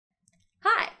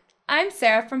I'm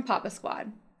Sarah from Papa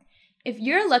Squad. If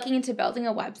you're looking into building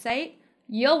a website,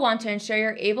 you'll want to ensure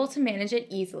you're able to manage it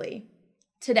easily.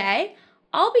 Today,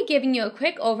 I'll be giving you a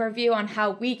quick overview on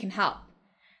how we can help.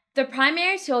 The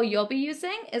primary tool you'll be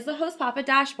using is the HostPapa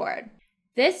dashboard.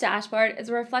 This dashboard is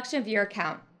a reflection of your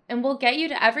account and will get you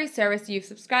to every service you've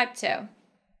subscribed to.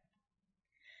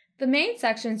 The main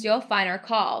sections you'll find are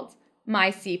called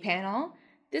My cPanel.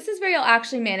 This is where you'll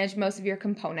actually manage most of your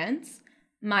components.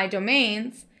 My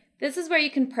Domains. This is where you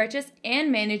can purchase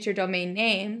and manage your domain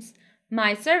names.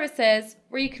 My Services,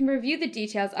 where you can review the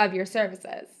details of your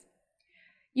services.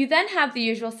 You then have the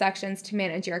usual sections to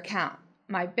manage your account: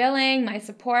 My Billing, My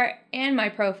Support, and My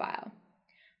Profile.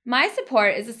 My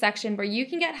Support is a section where you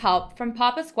can get help from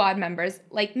Papa Squad members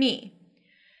like me.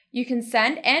 You can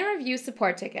send and review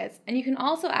support tickets, and you can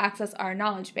also access our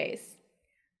knowledge base.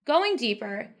 Going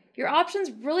deeper, your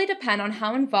options really depend on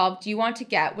how involved you want to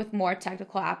get with more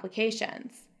technical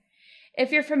applications.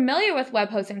 If you're familiar with web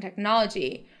hosting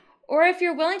technology, or if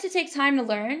you're willing to take time to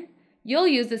learn, you'll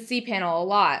use the cPanel a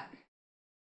lot.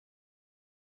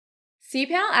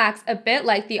 cPanel acts a bit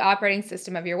like the operating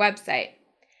system of your website.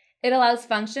 It allows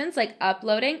functions like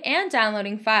uploading and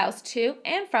downloading files to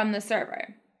and from the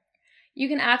server. You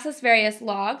can access various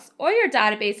logs or your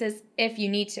databases if you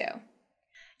need to.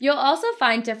 You'll also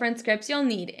find different scripts you'll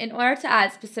need in order to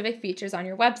add specific features on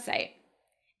your website.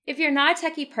 If you're not a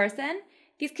techie person,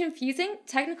 these confusing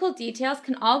technical details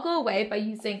can all go away by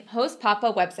using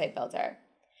HostPapa Website Builder.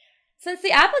 Since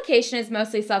the application is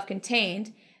mostly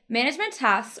self-contained, management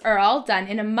tasks are all done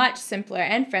in a much simpler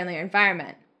and friendlier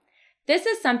environment. This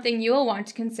is something you will want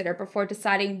to consider before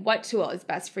deciding what tool is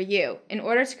best for you in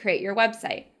order to create your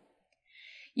website.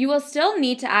 You will still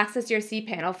need to access your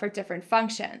cPanel for different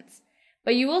functions,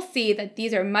 but you will see that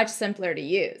these are much simpler to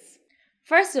use.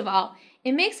 First of all,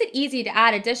 it makes it easy to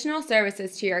add additional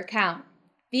services to your account.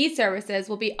 These services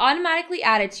will be automatically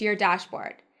added to your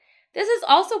dashboard. This is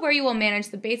also where you will manage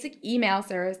the basic email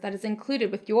service that is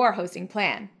included with your hosting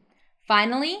plan.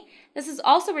 Finally, this is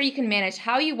also where you can manage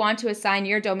how you want to assign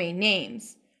your domain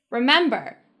names.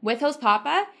 Remember, with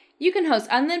HostPapa, you can host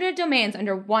unlimited domains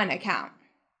under one account.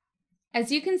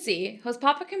 As you can see,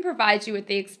 HostPapa can provide you with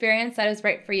the experience that is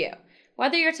right for you,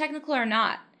 whether you're technical or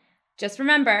not. Just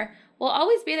remember, we'll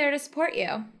always be there to support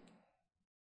you.